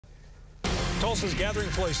Tulsa's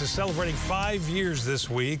Gathering Place is celebrating 5 years this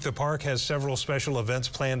week. The park has several special events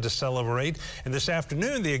planned to celebrate. And this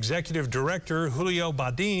afternoon, the executive director, Julio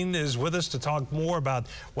Badin, is with us to talk more about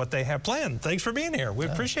what they have planned. Thanks for being here. We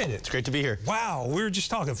appreciate it. It's great to be here. Wow, we were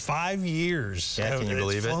just talking 5 years. Yeah, can you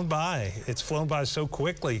believe it? It's flown by. It's flown by so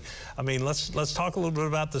quickly. I mean, let's talk a little bit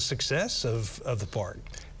about the success of the park.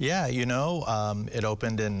 Yeah, you know, it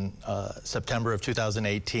opened in September of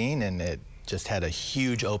 2018, and it just had a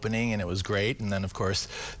huge opening, and it was great. And then, of course,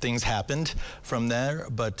 things happened from there,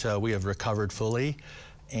 but we have recovered fully,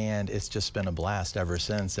 and it's just been a blast ever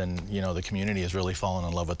since. And, you know, the community has really fallen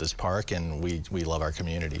in love with this park, and we love our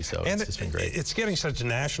community, so it's just been great. It's getting such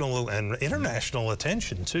national and international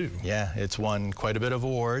attention, too. Yeah, it's won quite a bit of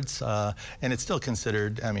awards, and it's still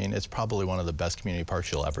considered, I mean, it's probably one of the best community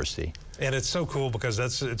parks you'll ever see. And it's so cool because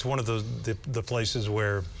it's one of the places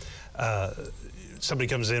where somebody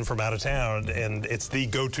comes in from out of town, and it's the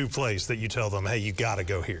go-to place that you tell them, hey, you got to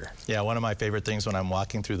go here. Yeah, one of my favorite things when I'm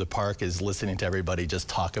walking through the park is listening to everybody just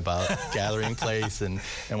talk about Gathering Place and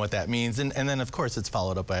what that means. And then, of course, it's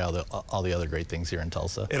followed up by all the other great things here in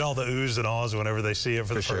Tulsa. And all the oohs and ahs whenever they see it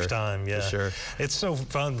for the first time. Yeah, for sure. It's so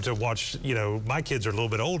fun to watch. You know, my kids are a little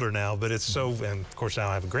bit older now, but it's so, and of course now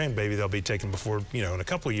I have a grandbaby they'll be taking before, you know, in a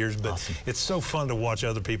couple of years. But awesome. It's so fun to watch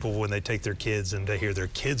other people when they take their kids and to hear their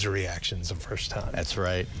kids' reactions the first time. That's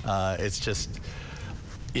right. It's just,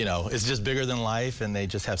 you know, it's just bigger than life, and they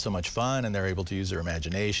just have so much fun, and they're able to use their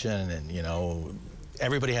imagination, and, you know,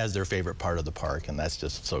 everybody has their favorite part of the park, and that's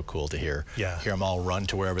just so cool to hear. Yeah. Hear them all run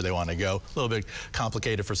to wherever they want to go. A little bit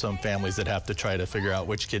complicated for some families that have to try to figure out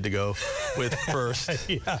which kid to go with first.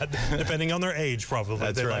 Yeah, depending on their age, probably.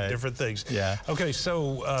 That's they right. like different things. Yeah. Okay,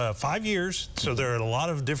 so 5 years. So there are a lot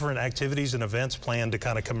of different activities and events planned to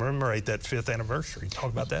kind of commemorate that 5th anniversary.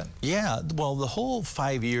 Talk about that. Yeah, well, the whole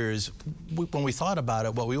 5 years, when we thought about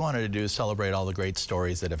it, what we wanted to do is celebrate all the great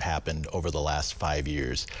stories that have happened over the last 5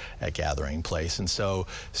 years at Gathering Place. And so,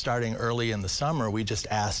 starting early in the summer, we just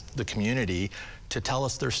asked the community to tell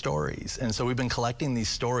us their stories. And so we've been collecting these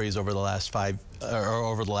stories over the last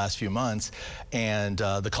few months, and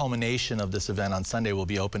the culmination of this event on Sunday will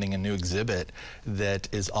be opening a new exhibit that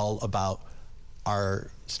is all about our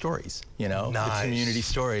stories, you know, nice. The community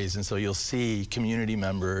stories. And so you'll see community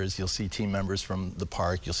members, you'll see team members from the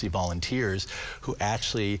park, you'll see volunteers who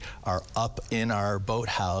actually are up in our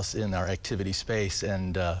boathouse, in our activity space,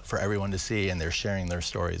 and for everyone to see, and they're sharing their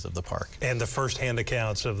stories of the park. And the first-hand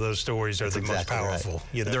accounts of those stories are the most powerful. Right.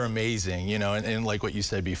 You know? They're amazing, you know, and like what you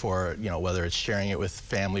said before, you know, whether it's sharing it with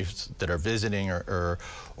families that are visiting or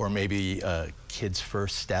maybe kids'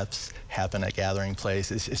 first steps happen at Gathering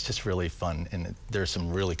Place, it's just really fun, and there's some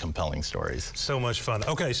really compelling stories. So much fun.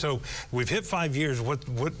 Okay, so we've hit 5 years.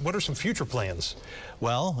 What are some future plans?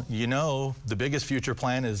 Well, you know, the biggest future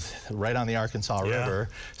plan is right on the Arkansas River.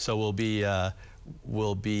 So we'll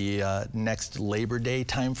be next Labor Day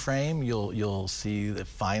time frame. You'll see that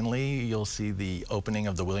finally you'll see the opening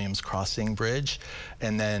of the Williams Crossing Bridge,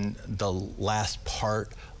 and then the last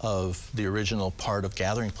part of the original part of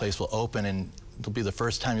Gathering Place will open, and it'll be the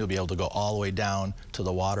first time you'll be able to go all the way down to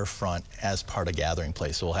the waterfront as part of Gathering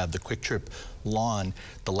Place. So we'll have the Quick Trip lawn.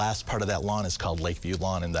 The last part of that lawn is called Lakeview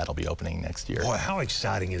Lawn, and that'll be opening next year. Boy, how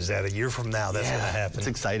exciting is that? A year from now, that's going to happen. It's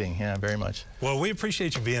exciting, yeah, very much. Well, we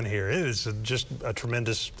appreciate you being here. It is just a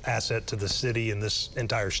tremendous asset to the city and this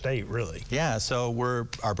entire state, really. Yeah, so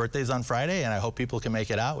our birthday's on Friday, and I hope people can make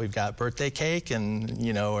it out. We've got birthday cake and,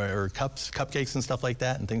 you know, or cupcakes and stuff like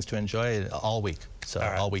that, and things to enjoy all week, so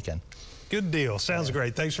all weekend. Good deal. Sounds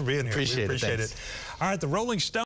great. Thanks for being here. Appreciate it. All right, the Rolling Stone.